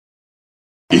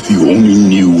If you only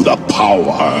knew the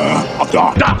power of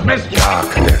darkness.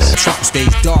 Darkness. Trap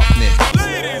stage darkness.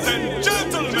 Ladies and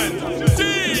gentlemen,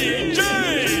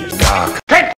 DJ Dark.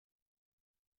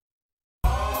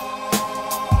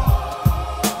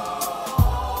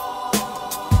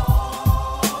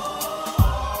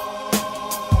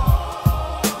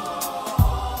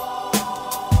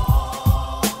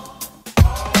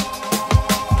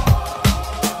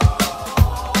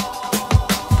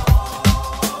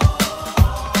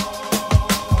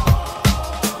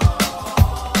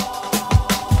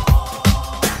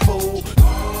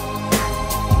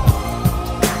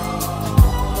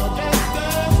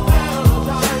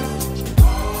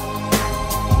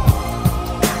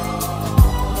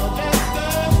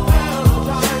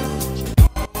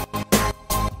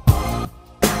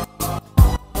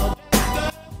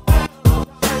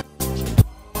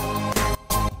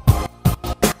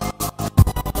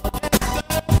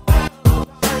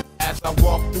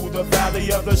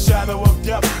 of the shadow of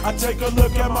death, I take a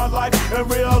look at my life and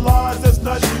realize there's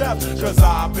nothing left. Cause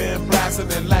I've been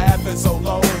blasting and laughing so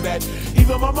long that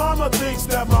even my mama thinks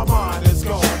that my mind is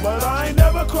gone. But I ain't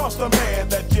never crossed a man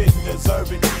that didn't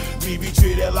deserve it. Me be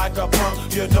treated like a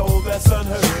punk, you know that's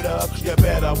unheard of. You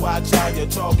better watch how you're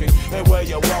talking and where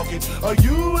you're walking, or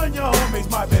you and your homies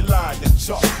might be lying in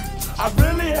chalk. I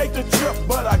really hate the trip,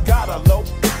 but I gotta low.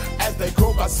 As they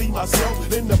croak, I see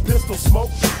myself in the pistol smoke.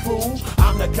 Fool,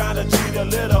 I'm the kind of G the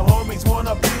little homies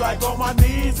wanna be like, on my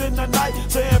knees in the night,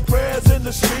 saying prayers in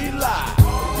the street light.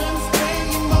 Been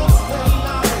staying most of their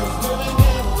lives, living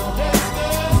in the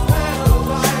dexter's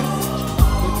paradise.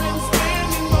 We've been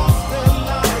spending most of their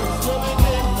lives, living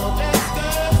in the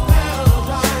dexter's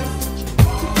paradise.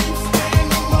 We keep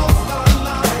spending most of our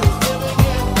lives, living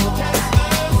in the dexter's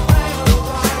paradise.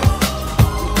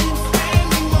 We keep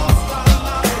spending most of our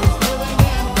lives, living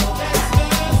in the dexter's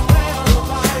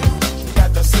paradise.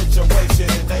 Got the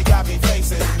situation they got me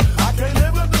facing. I can't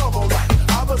live a normal life.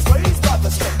 I was raised by the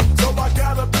state, so I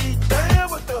gotta be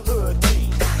down with the hood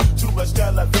team. Too much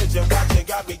television watching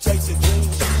got me chasing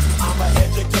dreams. I'm an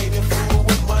educated fool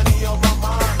with money on my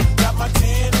mind. Got my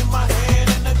tin in my hand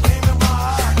and a gleam in my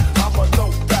eye. I'm a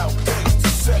low-out gangster,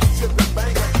 set tripping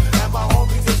banker, and my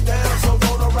homies is down, so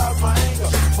don't arouse my anger.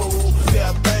 Fool,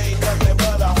 death ain't nothing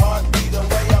but a heartbeat. The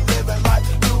way I'm living life,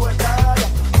 do or die.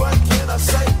 What can I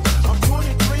say? I'm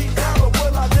 23 now, but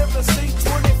will I live to see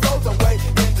 20 flows away?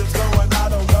 Engines going, I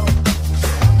don't know.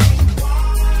 Tell me why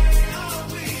are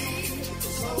we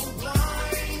so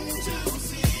blind to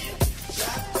see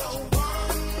that the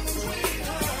ones we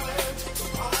hurt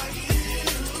are you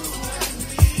and me?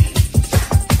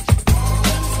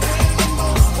 Been spending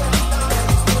most of our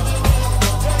lives living in the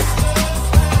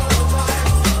dexter's paradise.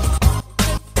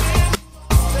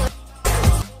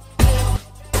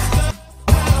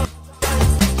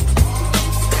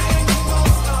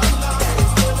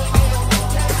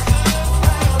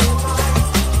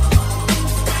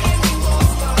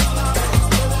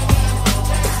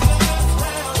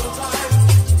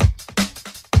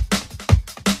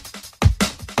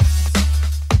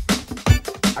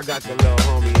 I got the little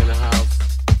homie in the house.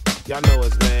 Y'all know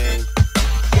his name.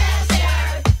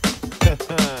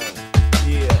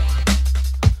 Yeah.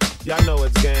 Y'all know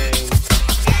his game.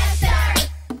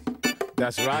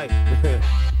 That's right.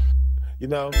 You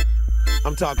know,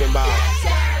 I'm talking about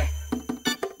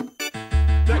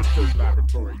Dexter's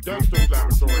Laboratory, Dexter's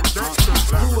Laboratory,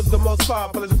 Dexter's who was the most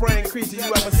powerful brain creature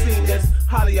you ever seen. This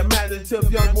highly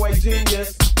imaginative young boy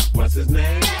genius. What's his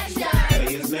name?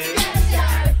 Say his name.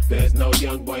 There's no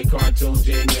young boy cartoon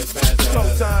genius faster.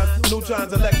 Sometimes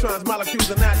neutrons, electrons, molecules,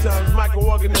 and atoms,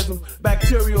 microorganisms,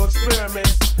 bacterial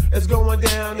experiments. It's going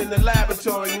down in the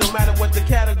laboratory. No matter what the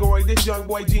category, this young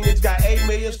boy genius got 8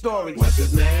 million stories. What's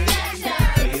his name?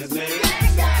 Say his name.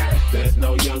 There's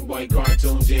no young boy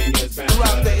cartoon genius faster.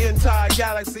 Throughout the entire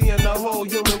galaxy and the whole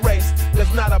human race,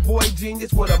 there's not a boy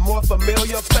genius with a more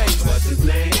familiar face. What's his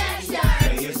name?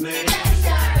 Say his name.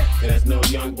 There's no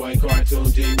young boy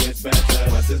cartoon genius better.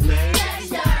 What's his name?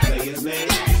 Say his name.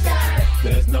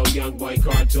 There's no young boy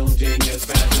cartoon genius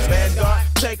better. Vanguard,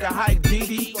 take a hike,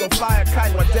 DD, go fly a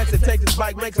kite. While Dexter takes his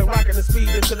bike, makes a rocket and speed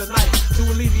into the night. To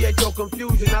alleviate your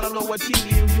confusion, I don't know what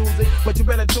TV you using, but you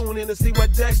better tune in to see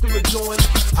what Dexter is doing.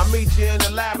 I'll meet you in the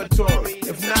laboratory.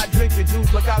 If not, drink your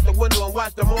juice, look out the window and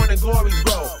watch the morning glories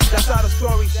grow. That's how the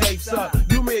story shapes up.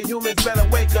 You mere humans better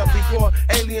wake up before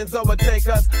aliens overtake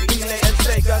us, relay and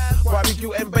stake us,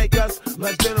 barbecue and bake us,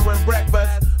 lunch, dinner and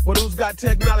breakfast. But who's got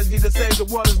technology to save the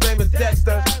world? His name is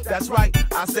Dexter. That's right,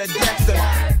 I said Dexter.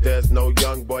 There's no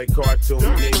young boy cartoon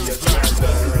genius. What's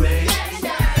his name?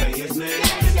 Say his name.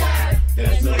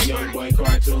 There's no young boy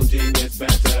cartoon genius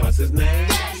better. What's his name?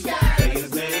 Say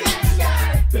his name.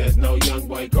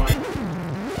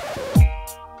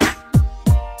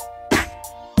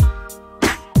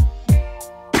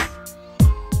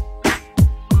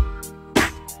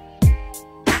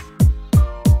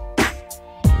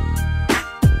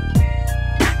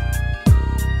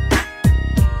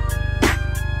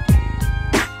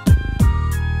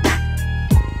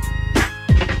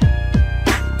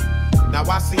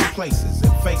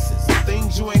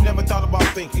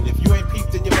 peep,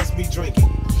 then you must be drinking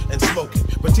and smoking.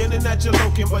 Pretending that you're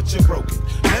loking, but you're broken.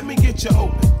 Let me get you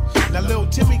open. Now Lil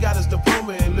Timmy got his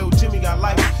diploma and Lil Jimmy got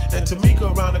life. And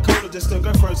Tamika around the corner just took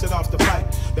her first hit off the pipe.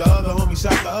 The other homie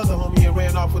shot the other homie and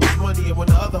ran off with his money. And when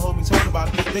the other homies heard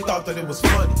about it, they thought that it was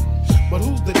funny. But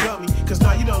who's the dummy? Cause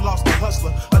now you done lost the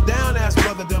hustler. A down ass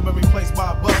brother done been replaced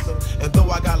by a buster. And though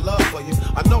I got love for you,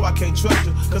 I know I can't trust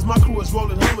you. Cause my crew is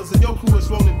rolling Hummers and your crew is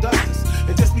rolling Dusters.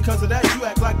 And just because of that, you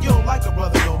act like you don't like a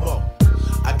brother no more.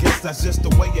 I guess that's just the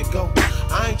way it go.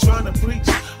 I ain't trying to preach.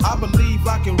 I believe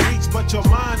I can reach, but your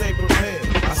mind ain't prepared.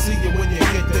 I see you when you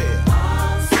get there.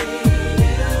 I'll see you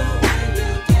when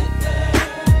you get there.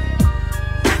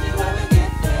 If you ever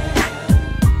get there.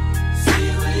 See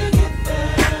you when you get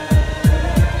there.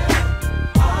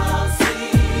 I'll see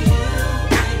you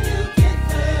when you get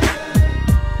there.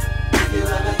 If you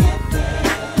ever get there.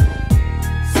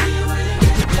 See you when you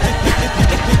get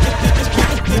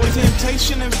there. With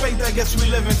temptation and faith, I guess we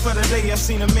living for the day. I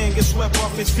seen a man get swept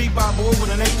off his feet by a boy with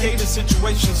an AK. The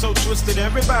situation so twisted,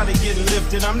 everybody getting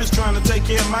lifted. I'm just trying to take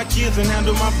care of my kids and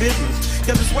handle my business.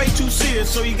 Cause it's way too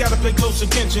serious, so you gotta pay close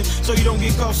attention, so you don't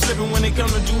get caught slipping when they come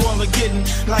to do all the getting.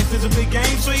 Life is a big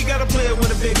game, so you gotta play it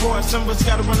with a big heart. Some of us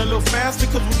gotta run a little faster,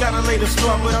 cause we gotta lay the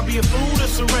start. But I'll be a fool to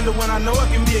surrender when I know I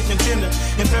can be a contender.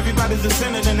 If everybody's a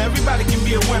sinner, then everybody can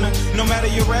be a winner. No matter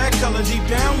your rag color, deep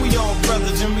down we all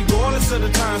brothers. And regardless of the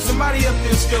time, somebody up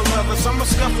there still love us. I'm a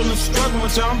scuffle and struggle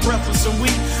until I'm breathless and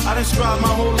weak. I done strived my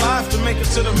whole life to make it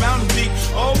to the mountain peak.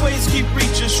 Always keep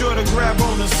reaching, sure to grab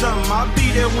on to something. I'll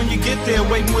be there when you get there,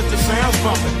 waiting with the sounds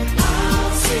bumping.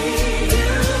 I'll see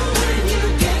you when you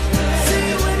get there. See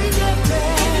you when you get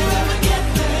there. If you ever get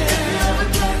there. If you ever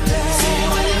get there. See you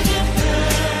when you get there.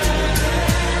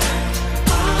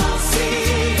 I'll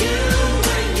see you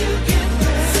when you get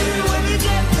there. See you when you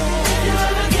get there. If you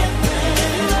ever get there.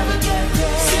 If you ever get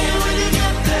there. See you when you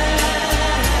get there.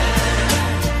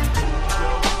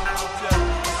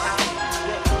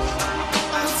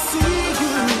 I'll see you.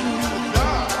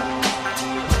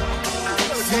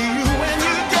 See you when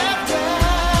you get there.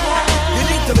 You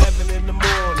need to 11 in the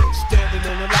morning, standing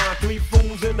in the line. 3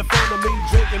 fools in the front of me,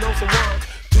 drinking on some wine.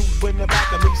 2 in the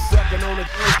back of me, sucking on a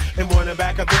drink. And 1 in the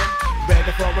back of them,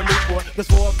 begging for a Newport. There's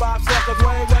 4 or 5 seconds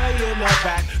way in the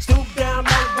back. Stoop down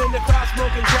low when the crowd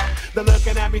smoking crack. They're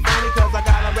looking at me funny cause I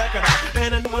got a record out.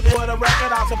 And I know what a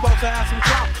record I'm supposed to have some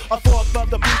clout. A fourth of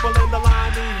the people in the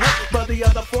line need help, but the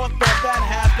other fourth of that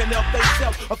half can help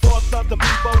themselves. A fourth of the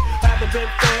people haven't been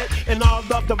fed, and all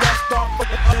of the rest are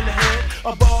fucking in the head.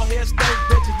 A bald head stank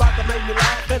bitch is about to make me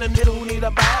laugh. And a nigga who need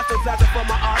a bath is asking for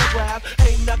my autograph.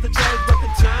 Ain't nothing changed but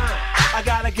the time. I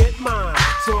gotta get mine,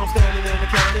 so I'm standing in the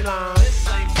county line. This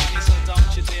ain't funny, so don't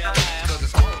you dare laugh. Cause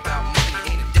it's all about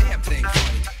money, ain't a damn thing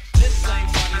funny. This ain't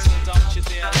funny, so don't you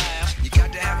dare laugh. You got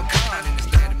to have a con in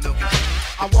this land of milk and honey.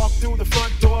 I walk through the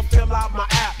front door, fill out my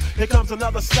app. Here comes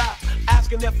another stop,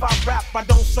 asking if I rap. I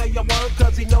don't say a word,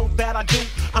 cause he knows that I do.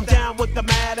 I'm down with the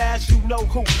mad ass, you know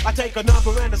who. I take a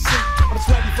number and a seat, I'm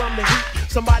sweating from the heat.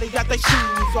 Somebody got their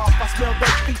shoes off, I smell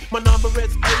their feet. My number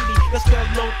is 80, that spells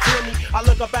no 20. I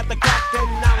look up at the clock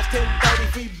and now it's 10:30.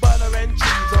 Free butter and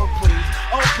cheese, oh please,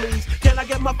 can I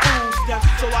get my food stamp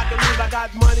so I can leave? I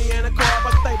got money in a car,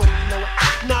 but they wouldn't know it.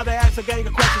 Now they ask a gang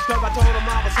of questions cause I told them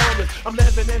I was homeless. I'm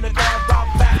living in the car, brought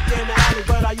back in the alley,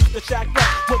 but I used to shack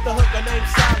up with the hooker named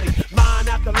Sally. Line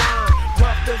after line,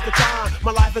 rough is the time.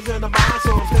 My life is in the bind,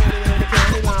 so I'm standing in the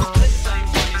county line. This ain't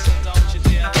funny, so don't you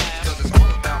dare laugh. Cause it's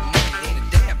all about money, ain't a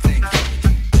damn thing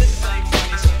funny. This ain't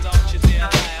funny, so don't you dare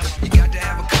laugh. You got to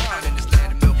have a con in this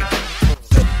land of milk and honey.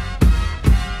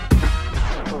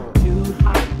 Too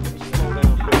hot. Slow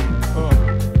down, baby.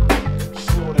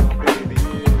 Slow down, baby.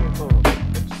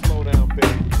 Slow down,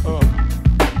 baby.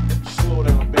 Slow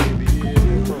down, baby.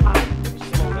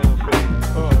 Slow down,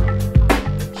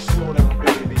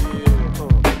 baby.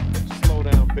 Slow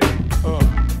down, baby.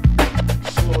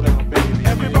 Slow down, baby.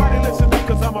 Everybody listen to me,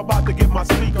 cause I'm about to get my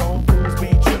speak on. Fools be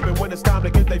tripping when it's time to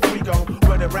get they freak on.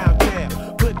 Running around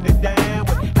town, putting it down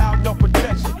without no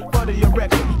protection for the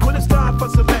erection. When it's time for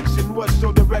selection, what's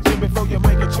your direction? Before you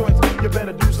make a choice, you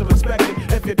better do some inspection.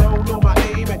 If you don't know my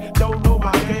aim and don't know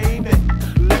my game, then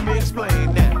let me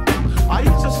explain now. I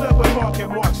used to sleep with Mark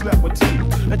and Mark slept with Tina.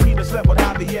 And Tina slept with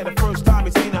Javier the first time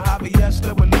he seen her. Javier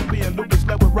slept with Lupe and Lupe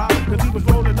slept with Rob, cause he was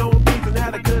rolling on beats and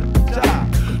had a good job.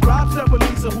 Rob slept with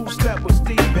Lisa who slept with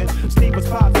Steve, and Steve was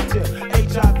positive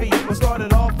HIV. What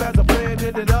started off as a plan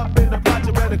ended up in a plot.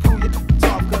 You better cool your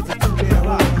off cause it's too damn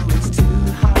hot. It's too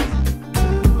hot,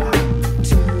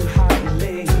 too hot,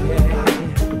 lady.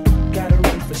 Gotta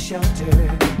run for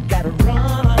shelter, gotta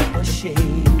run for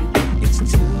shade. It's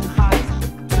too hot,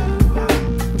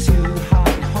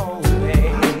 homie.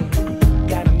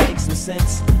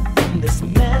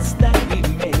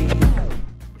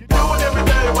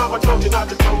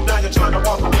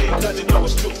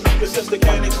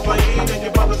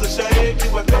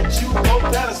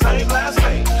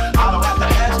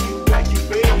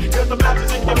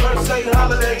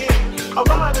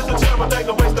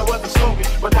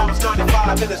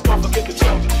 5 minutes, don't forget the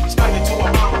children. Explain it to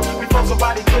a mama. Before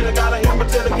somebody get it, gotta help her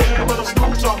till the game with a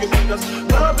smooth talking because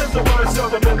love is the word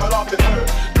seldom been but often heard.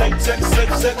 Latex,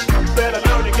 sex, better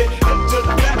learn to get into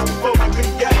the facts before you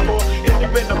react or end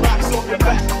up in the box on your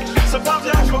back. Sometimes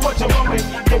you ask for what you want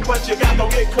and get what you got,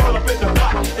 don't get caught up in the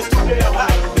pot. It's too damn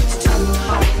hot. It's too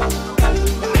hot.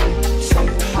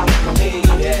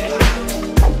 Yeah.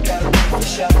 Gotta be for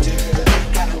shelter.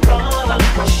 Gotta run up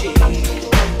my shit.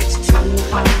 It's too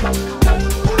hot.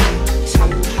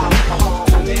 Too hot for home.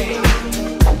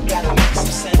 Gotta make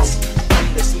some sense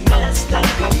of this mess that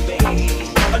we made.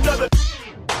 Another.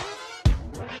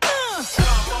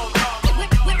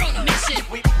 We're on a mission.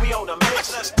 We on a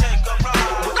mission. Let's take a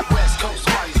ride. West Coast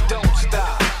Parties don't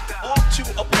stop. Off to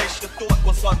a place you thought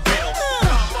was unreal.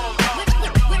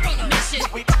 We're on a mission.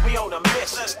 We on a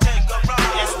mission. Let's take a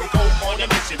ride. Yes, we go on a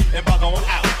mission and bug on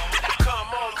out.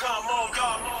 Come on,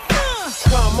 y'all.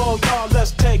 Come on, y'all,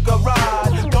 let's take a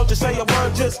ride. Don't just say a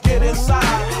word, just get inside.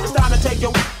 It's time to take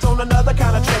your on another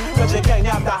kind of trip. Cause you can't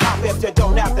have to hop if you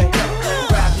don't have to hit.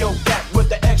 Grab your back with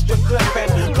the extra clip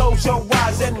and close your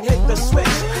eyes and hit the switch.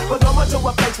 We're going to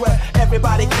a place where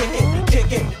everybody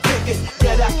kick it,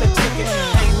 get out the ticket.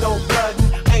 Ain't no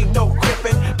bloodin', ain't no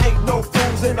gripping, ain't no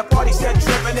fools in the party set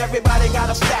tripping. Everybody got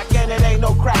a stack and it ain't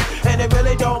no crack. And it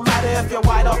really don't matter if you're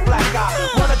white or black. I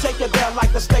wanna take you there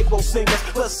like the Staple Singers.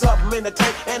 Put something in the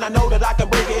tank and I know that I can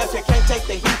bring it. If you can't take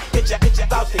the heat, get you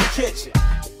out the kitchen.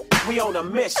 We on a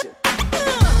mission.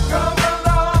 Come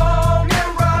along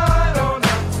and ride on a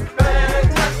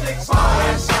fantastic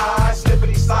Side, slide. side,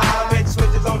 slippity slide. Make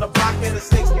switches on the block in the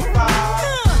 65.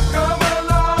 Come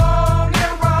along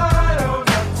and ride on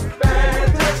a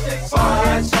fantastic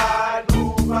Side, slide. side,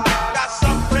 move right. Got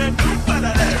something brand new for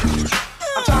that.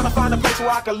 I'm trying to find a place where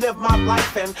I can live my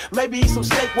life and maybe eat some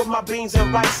steak with my beans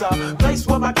and rice. A place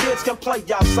where my kids can play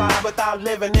outside without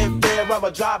living in fear of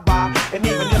a drive-by. And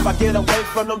even if I get away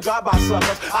from them drive-by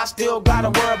suckers, I still gotta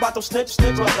worry about those snitch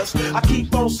runners. I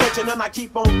keep on searching and I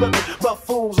keep on looking, but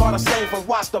fools are the same from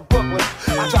Watts to Brooklyn.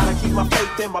 I try to keep my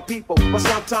faith in my people, but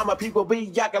sometimes my people be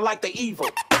acting like they evil.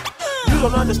 You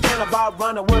don't understand about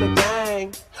running with a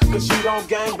gang, cause you don't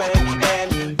gangbang.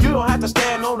 And you don't have to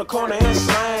stand on the corner and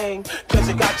slang, cause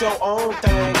you got your own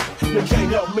thing. You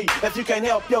can't help me if you can't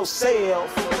help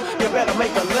yourself. You better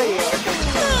make a live.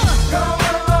 Come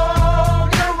along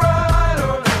and ride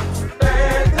on a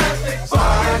fantastic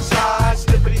Side, slide. side,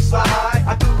 slippity slide.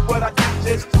 I do what I do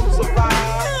just to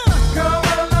survive. Come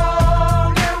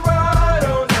along and ride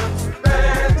on a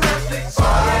fantastic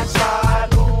Side, slide. side,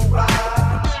 move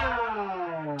right.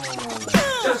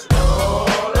 Just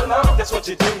roll along. That's what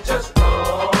you do, Just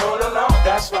roll along.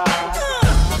 that's right.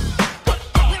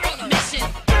 We're on a mission.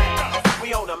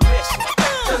 We on a mission.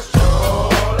 Just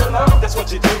roll along. That's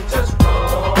what you do, Just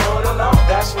roll along.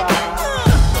 that's right.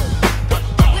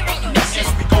 We're on a mission. Yes,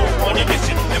 we go on a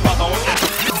mission and bug on out.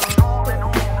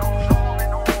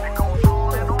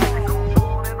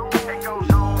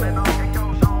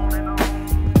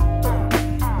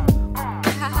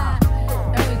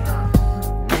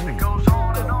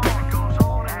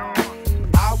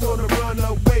 I wanna run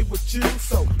away with you,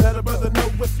 so let a brother know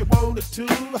if you wanted to.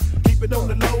 Keep it on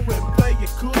the low and play it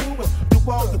cool.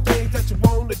 Do all the things that you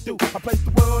wanna do. I place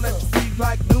the world at your feet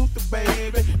like Luther,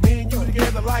 baby. Me and you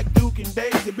together like Duke and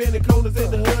Daisy. Bending corners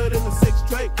in the hood in the 6th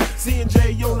straight.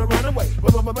 C&J on the runaway,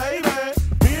 but my baby.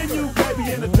 Me and you,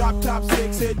 baby, in the drop top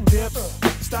 6 hitting dips.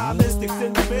 Stylistics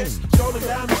in the mix, strolling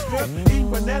down the strip, eating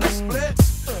banana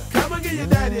splits. Come and give your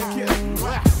daddy a kiss.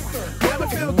 Never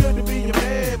feel good to be your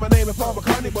man. My name is Paul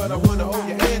McCartney, but I wanna hold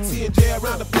your hand. C&J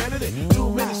around the planet in 2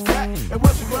 minutes flat. And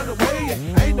once you run away,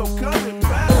 ain't no coming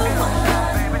back.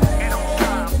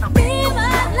 Be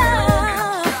my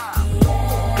love.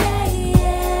 Yeah,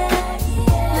 yeah.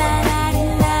 La la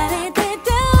la la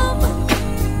do.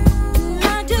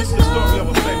 Not This just is the story of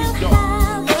a famous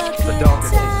dog. the dog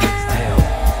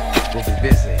We'll be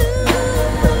busy.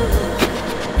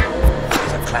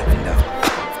 He's a clapping dog,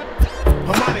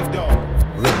 Harmonic dog,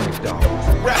 rhythmic dog,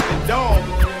 rapping dog,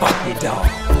 funky dog,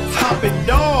 hopping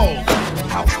dog.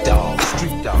 house dog,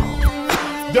 street dog.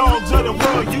 Dogs of the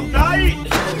world unite.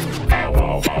 Bow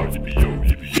wow wow yippee yo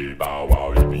yippee yay. Bow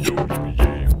wow yippee yo yippee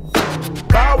yay.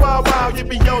 Bow wow wow,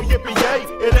 yippee yo, yippee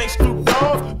yay. It ain't Snoop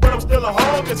Dogg, but I'm still a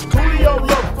hog. It's Coolio,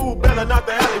 low food, better not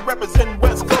the alley. Representing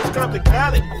West Coast, Compton,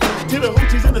 Cali. To the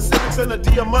hoochies and the Civics and the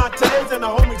Diamantes and the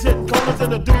homies hitting corners in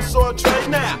the Deuce or trade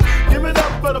now. Give it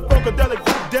up for the funkadelic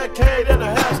group, decade and a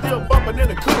half, still bumping in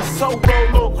the coupe. So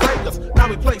roll on craters, now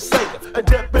we play Sega and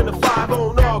dip in the 5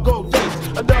 on all go dates.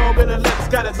 A dog in the legs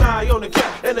got his eye on the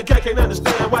cat, and the cat can't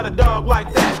understand why the dog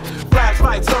like that.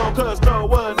 Flashlights on, cause no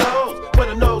one knows where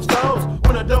the nose goes.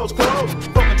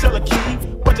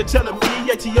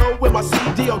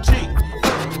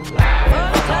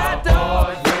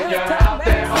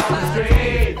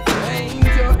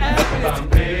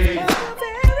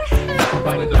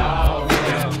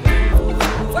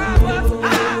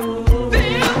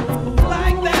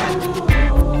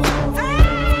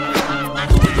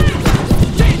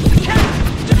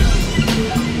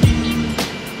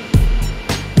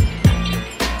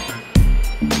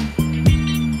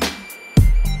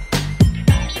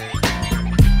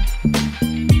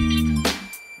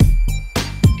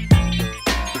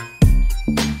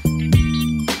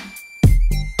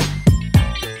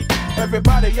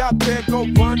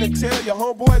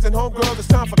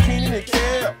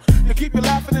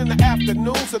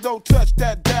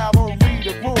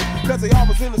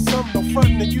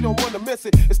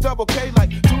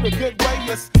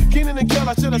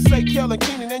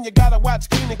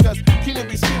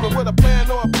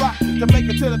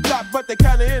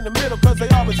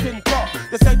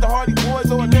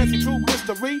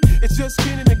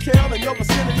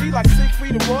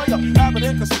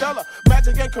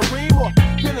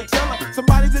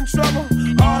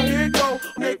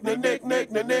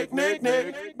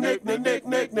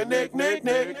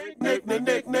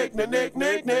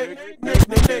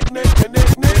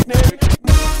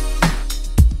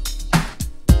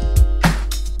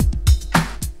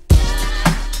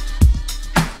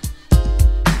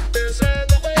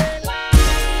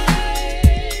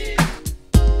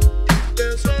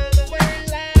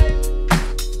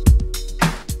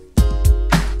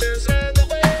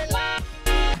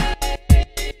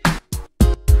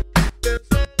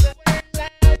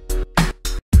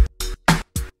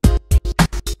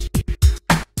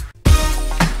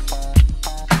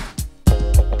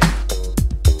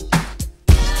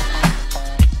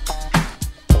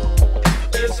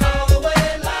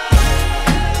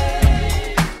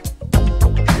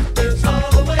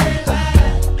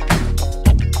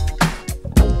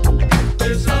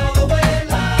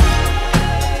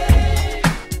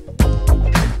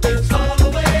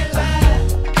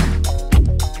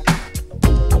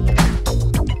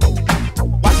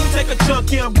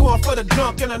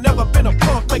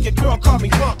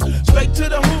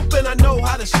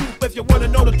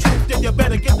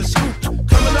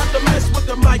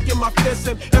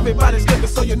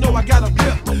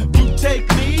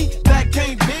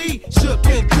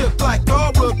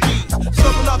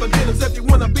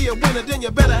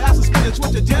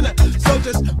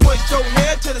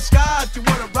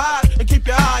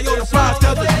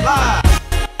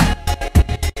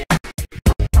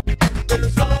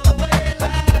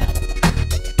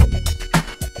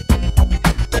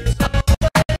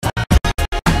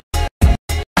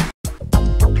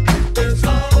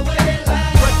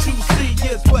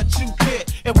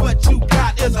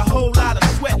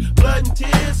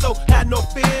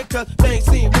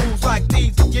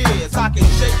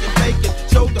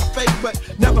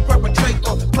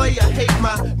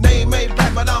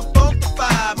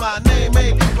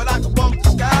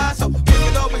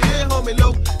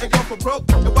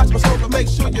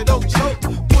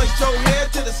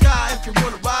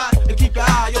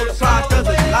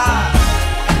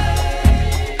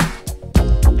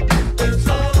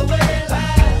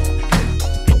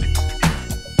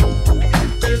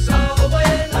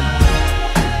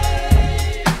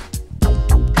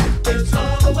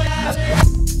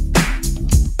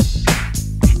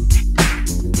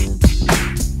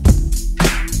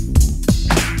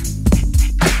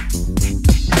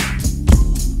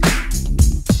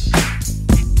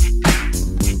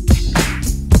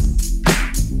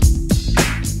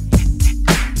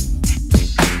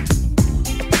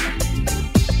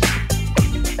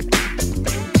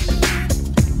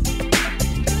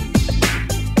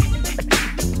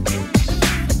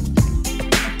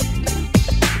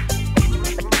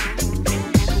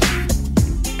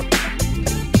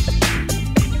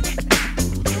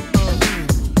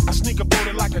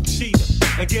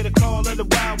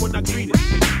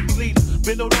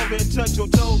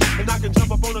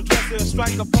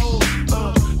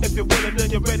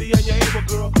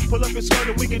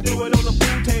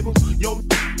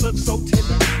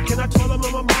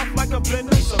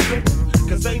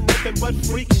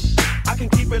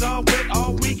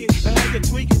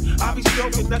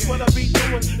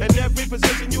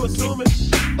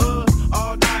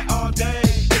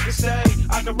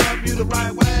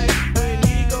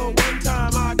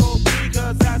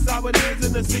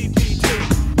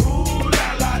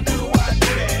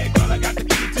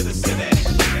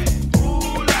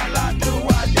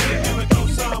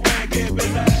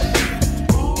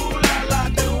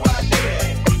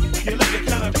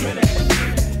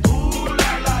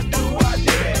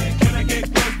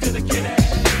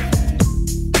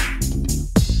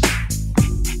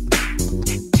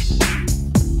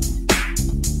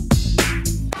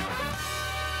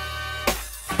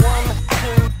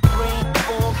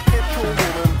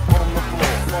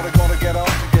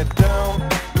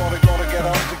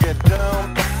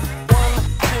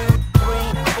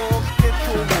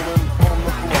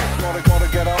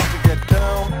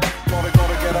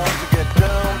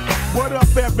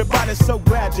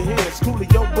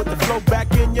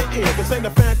 This ain't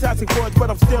a fantastic voyage, but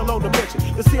I'm still on the mission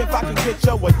to see if I can get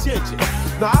your attention.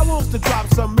 Now I want to drop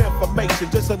some information,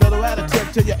 just a little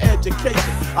additive to your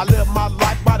education. I live my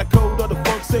life by the code of the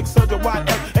funk, 600 watt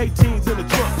F18s in the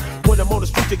trunk. When I'm on the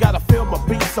street, you gotta feel my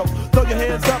beat, so throw your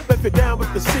hands up if you're down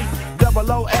with the seat.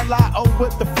 Double O-L-I-O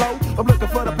with the flow. I'm looking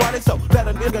for the party, so let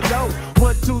a nigga know.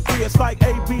 1, 2, 3, it's like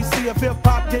ABC. If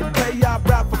hip-hop didn't pay, I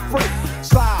rap for free.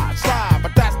 Slide, slide,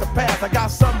 but that's the path. I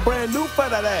got something brand new for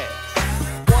that ass.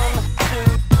 1, 2,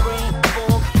 3,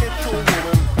 4, get your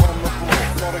woman on the floor.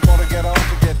 Gotta get up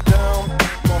to get down.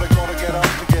 Gotta get up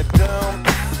to get down.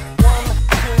 1,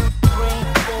 2, 3,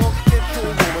 4, get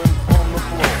your woman on the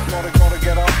floor. Gotta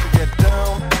get up to get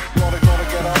down. Gotta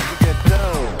get up to get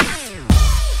down.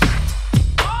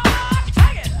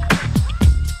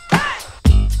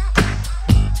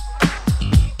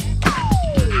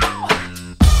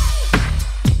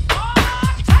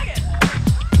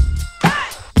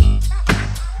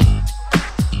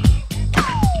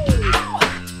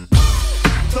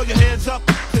 Throw your hands up,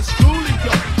 it's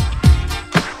Coolio.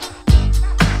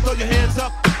 Throw your hands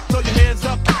up, throw your hands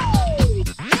up.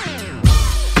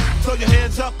 Throw your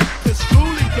hands up, it's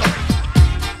Coolio.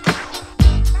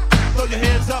 Throw your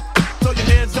hands up, throw your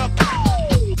hands up.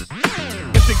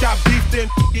 If you got beef, then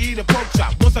eat a pork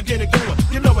chop. Once I get it going,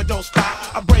 you know it don't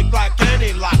stop. I break like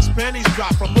any locks, pennies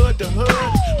drop from hood to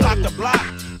hood, block to block.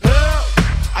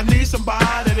 I need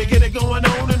somebody to get it going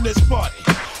on in this party.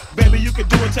 Baby, you can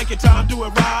do it, take your time, do it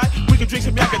right. We can drink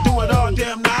some, y'all can do it all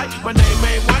damn night. My name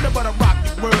ain't Wonder, but I rock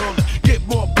the world. Get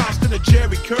more bounce than a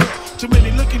Jerry curl. Too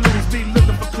many looky-loos be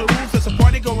looking for clues. There's a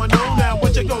party going on now,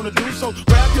 what you gonna do? So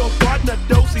grab your partner,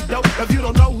 dosey-dope. If you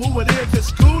don't know who it is,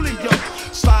 it's